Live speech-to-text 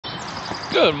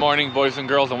Good morning, boys and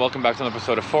girls, and welcome back to another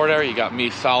episode of Ford Area. You got me,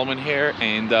 Solomon, here,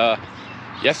 and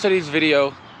yesterday's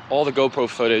video, all the GoPro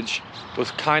footage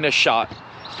was kind of shot,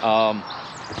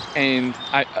 and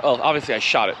obviously I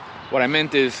shot it. What I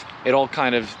meant is it all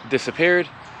kind of disappeared,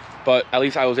 but at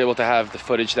least I was able to have the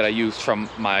footage that I used from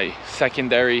my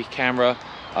secondary camera,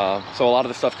 so a lot of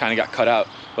the stuff kind of got cut out.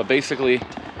 But basically,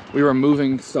 we were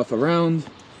moving stuff around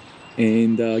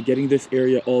and getting this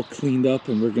area all cleaned up,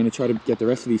 and we're going to try to get the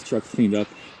rest of these trucks cleaned up.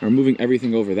 And we're moving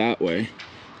everything over that way.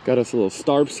 Got us a little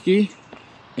Starbski,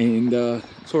 and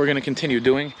that's what we're going to continue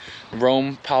doing.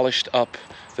 Rome polished up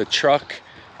the truck,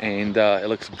 and it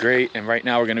looks great. And right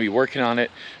now we're going to be working on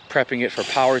it, prepping it for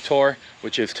Power Tour,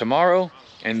 which is tomorrow.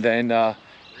 And then the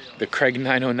Craig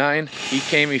 909, he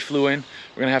came, he flew in.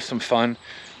 We're going to have some fun.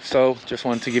 So just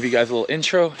wanted to give you guys a little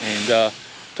intro and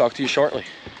talk to you shortly.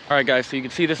 All right, guys, so you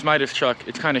can see this Midas truck.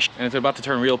 It's kind of and it's about to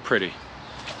turn real pretty.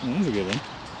 Oh, that's a good one.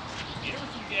 Get her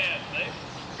some gas, babe.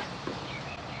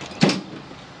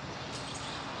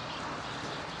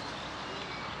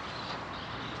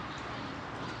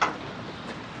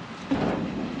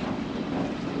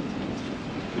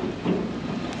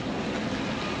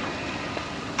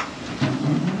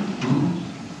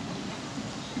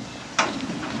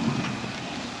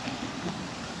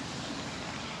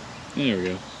 There we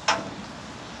go.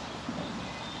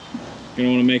 You're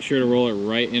gonna want to make sure to roll it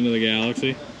right into the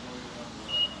Galaxy.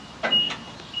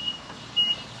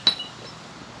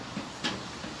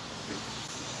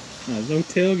 There's no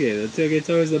tailgate. The tailgate's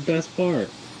always the best part.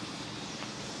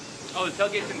 Oh, the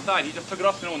tailgate's inside. He just took it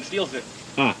off so no one steals it.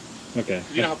 Ah, okay.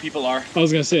 You know how people are. I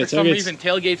was gonna say, for some reason,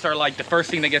 tailgates are like the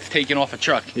first thing that gets taken off a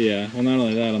truck. Yeah, well, not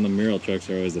only that, on the mural trucks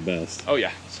are always the best. Oh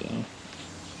yeah. So.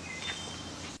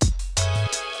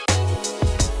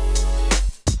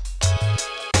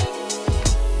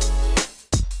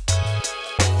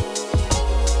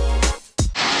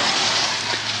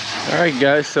 Alright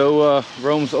guys, so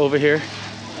Rome's over here,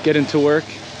 getting to work.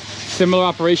 Similar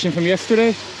operation from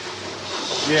yesterday?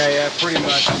 Yeah, pretty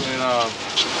much. I mean,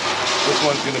 this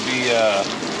one's going to be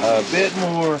a bit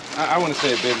more, I wouldn't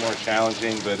say a bit more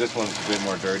challenging, but this one's a bit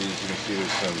more dirty. As you can see,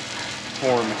 there's some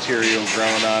foreign material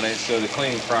growing on it, so the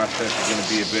cleaning process is going to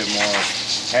be a bit more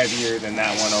heavier than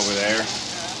that one over there,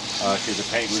 because the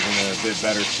paint was in a bit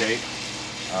better shape.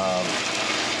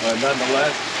 But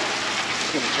nonetheless,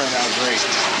 it's going to turn out great.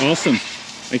 Awesome.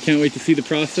 I can't wait to see the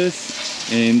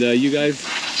process, and you guys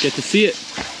get to see it.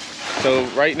 So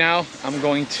right now, I'm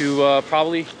going to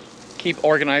probably keep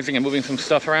organizing and moving some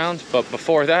stuff around, but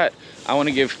before that, I want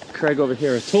to give Craig over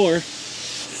here a tour.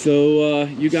 So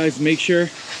you guys make sure,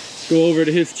 go over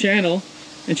to his channel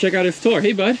and check out his tour.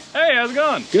 Hey bud. Hey, how's it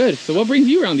going? Good. So what brings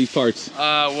you around these parts?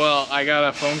 Well, I got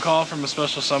a phone call from a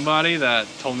special somebody that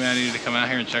told me I needed to come out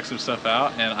here and check some stuff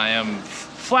out, and I am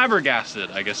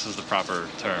flabbergasted, I guess is the proper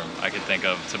term I could think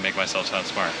of to make myself sound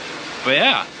smart. But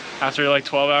yeah, after like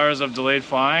 12 hours of delayed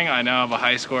flying, I now have a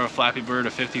high score of Flappy Bird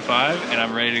of 55, and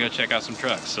I'm ready to go check out some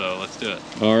trucks, so let's do it.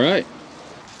 All right.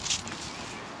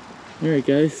 All right,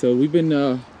 guys, so we've been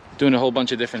doing a whole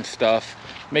bunch of different stuff,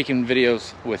 making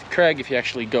videos with Craig. If you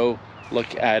actually go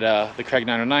look at the Craig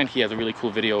 909, he has a really cool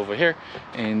video over here.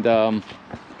 And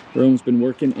Rome's been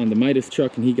working on the Midas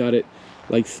truck, and he got it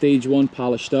like stage 1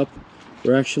 polished up.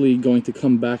 We're actually going to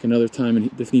come back another time, and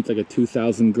this needs like a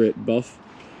 2000 grit buff.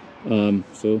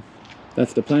 So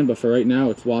that's the plan, but for right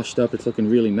now it's washed up, it's looking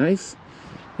really nice,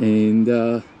 and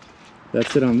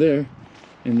that's it on there.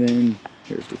 And then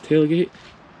here's the tailgate.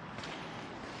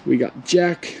 We got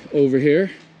Jack over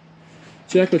here.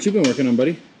 Jack, what you been working on,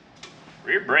 buddy?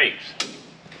 Rear brakes.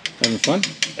 Having fun?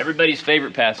 Everybody's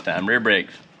favorite pastime, rear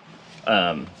brakes.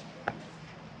 They're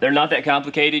not that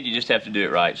complicated, you just have to do it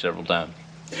right several times.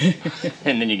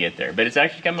 And then you get there. But it's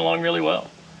actually coming along really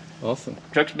well. Awesome.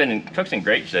 Truck's in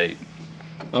great shape.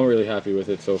 I'm really happy with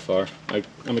it so far.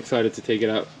 I'm excited to take it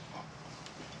out.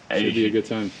 Should be a good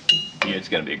time. Yeah, it's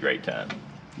going to be a great time.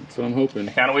 That's what I'm hoping.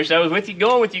 I kind of wish I was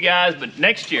going with you guys, but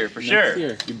next year for sure.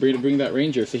 Next year, you bring that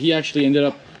Ranger. So he actually ended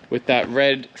up with that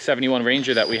red 71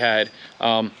 Ranger that we had.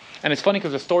 And it's funny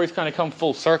because the stories kind of come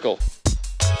full circle.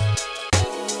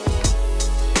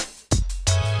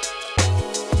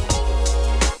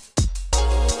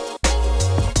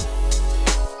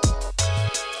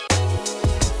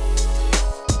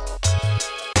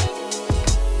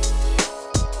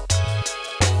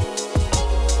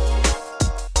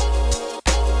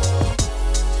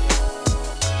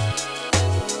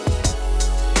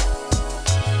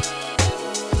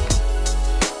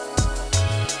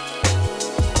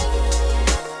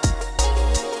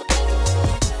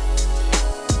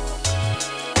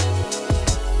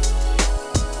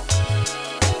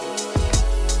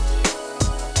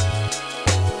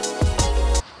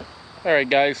 All right,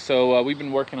 guys, so we've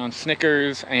been working on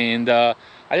Snickers, and I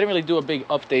didn't really do a big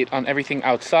update on everything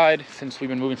outside since we've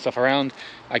been moving stuff around.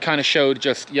 I kind of showed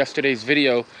just yesterday's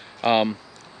video.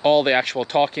 All the actual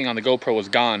talking on the GoPro was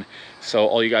gone, so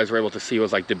all you guys were able to see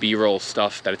was like the B-roll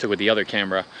stuff that I took with the other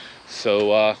camera.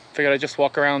 So figured I'd just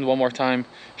walk around one more time,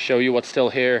 show you what's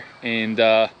still here, and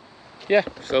yeah,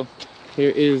 so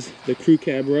Here is the crew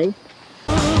cab row.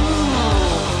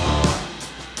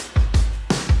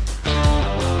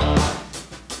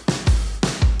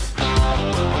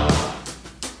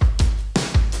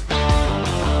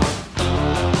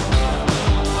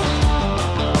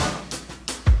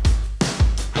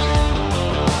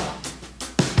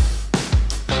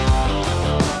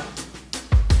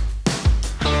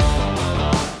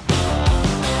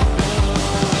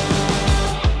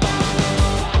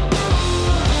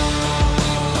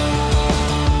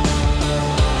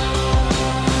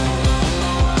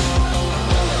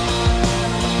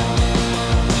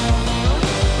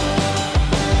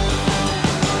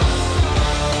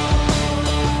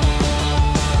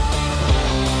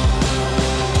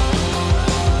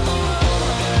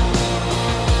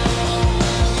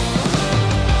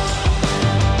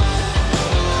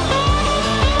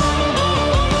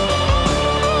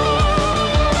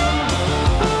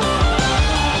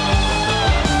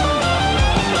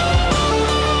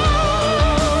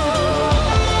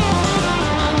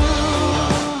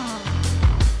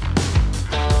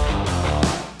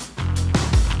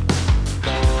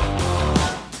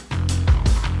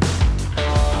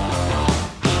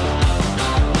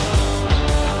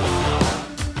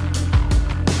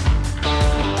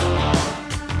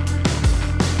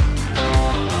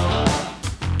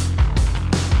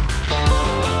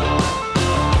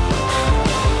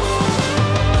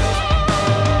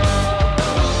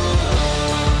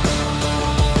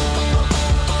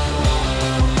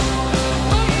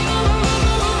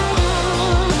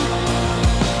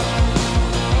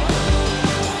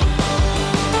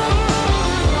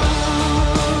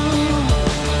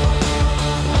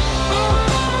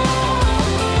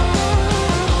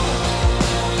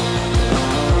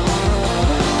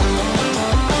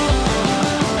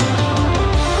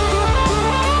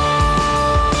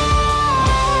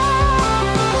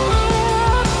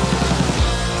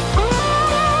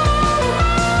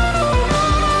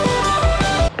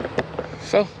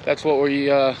 So that's what we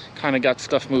kind of got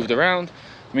stuff moved around.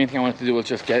 The main thing I wanted to do was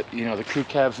just get, you know, the crew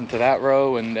cabs into that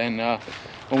row, and then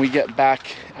when we get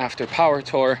back after power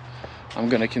tour, I'm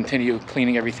gonna continue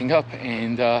cleaning everything up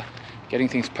and getting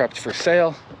things prepped for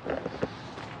sale.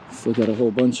 Still got a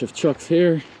whole bunch of trucks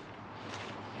here.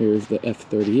 Here's the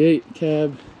F38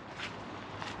 cab.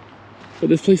 But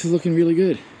this place is looking really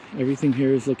good. Everything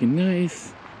here is looking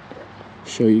nice.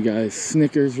 Show you guys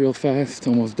Snickers real fast.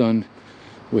 Almost done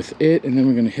with it, and then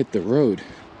we're gonna hit the road.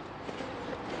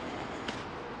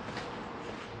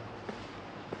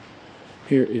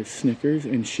 Here is Snickers,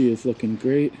 and she is looking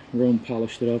great. Rome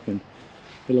polished it up, and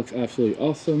it looks absolutely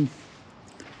awesome.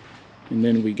 And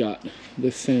then we got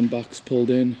this sandbox pulled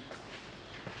in.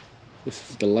 This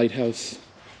is the lighthouse.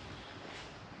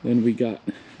 Then we got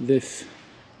this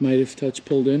Midas touch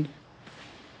pulled in.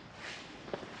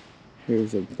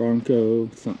 Here's a Bronco,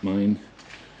 it's not mine.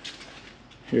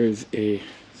 Here's a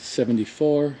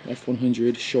 74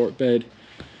 F100 short bed.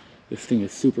 This thing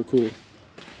is super cool.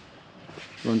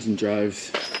 Runs and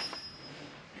drives.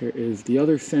 Here is the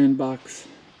other sandbox.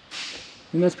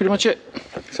 And that's pretty much it.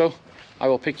 So I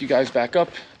will pick you guys back up,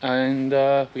 and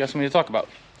we got something to talk about.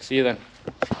 See you then.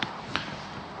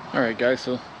 Alright guys,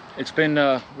 so it's been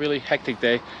a really hectic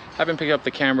day. I've been picking up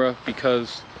the camera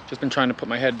because just been trying to put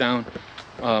my head down.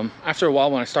 After a while,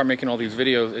 when I start making all these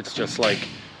videos, it's just like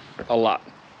a lot.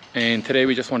 And today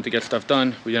we just wanted to get stuff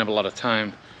done. We didn't have a lot of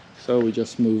time, so we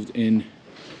just moved in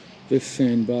this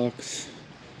sandbox,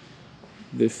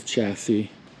 this chassis.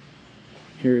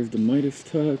 Here's the Midas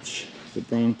touch, the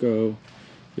Bronco,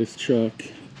 this truck.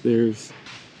 There's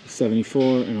the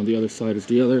 74, and on the other side is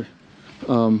the other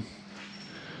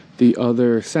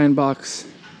sandbox.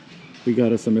 We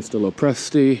got us a Mr.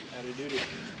 Lopresti,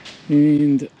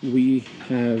 and we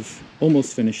have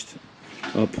almost finished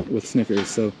up with Snickers.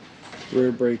 So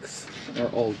rear brakes are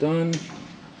all done,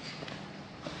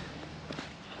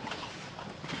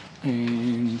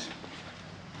 and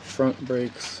front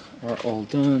brakes are all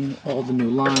done. All the new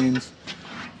lines.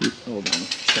 Hold on, I'm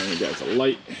showing you guys a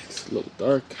light. It's a little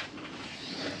dark.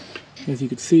 As you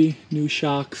can see, new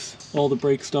shocks. All the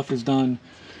brake stuff is done.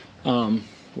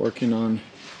 Working on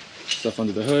stuff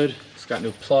under the hood. It's got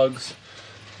new plugs,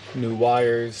 new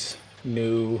wires,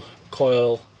 new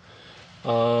coil,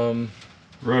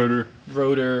 Rotor,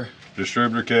 rotor,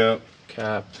 distributor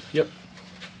cap. Yep.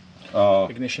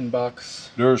 ignition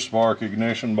box. Spark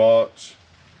ignition box.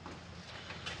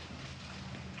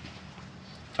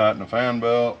 Tighten the fan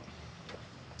belt.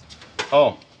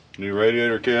 Oh, new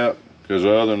radiator cap, because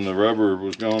other than the rubber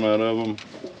was gone out of them.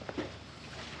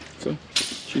 So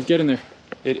she's getting there.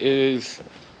 It is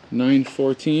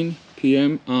 9:14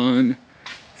 p.m. on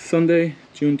Sunday,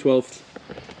 June 12th,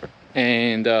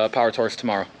 and power tour is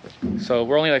tomorrow. So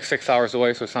we're only like 6 hours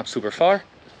away, so it's not super far.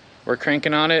 We're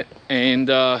cranking on it, and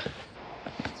all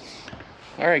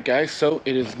right guys, so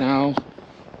it is now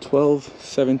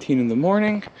 12:17 in the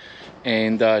morning,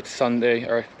 and it's Sunday,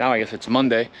 or now I guess it's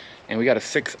Monday, and we got a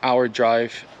 6-hour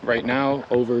drive right now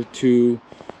over to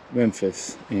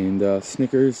Memphis, and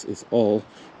Snickers is all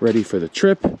ready for the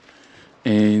trip,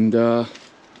 and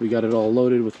we got it all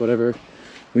loaded with whatever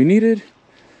we needed.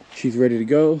 She's ready to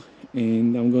go,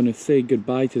 and I'm going to say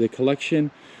goodbye to the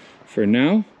collection for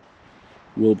now.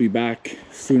 We'll be back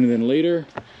sooner than later,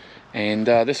 and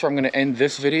this is where I'm going to end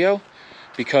this video,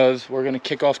 because we're going to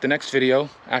kick off the next video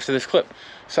after this clip.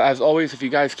 So as always, if you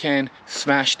guys can,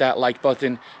 smash that like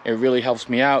button. It really helps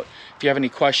me out. If you have any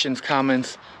questions,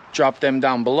 comments, drop them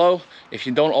down below. If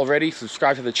you don't already,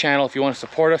 subscribe to the channel. If you want to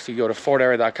support us, you go to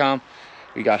FordEra.com.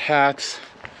 We got hats,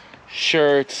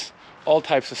 shirts, all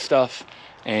types of stuff,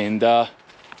 and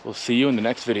we'll see you in the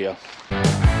next video.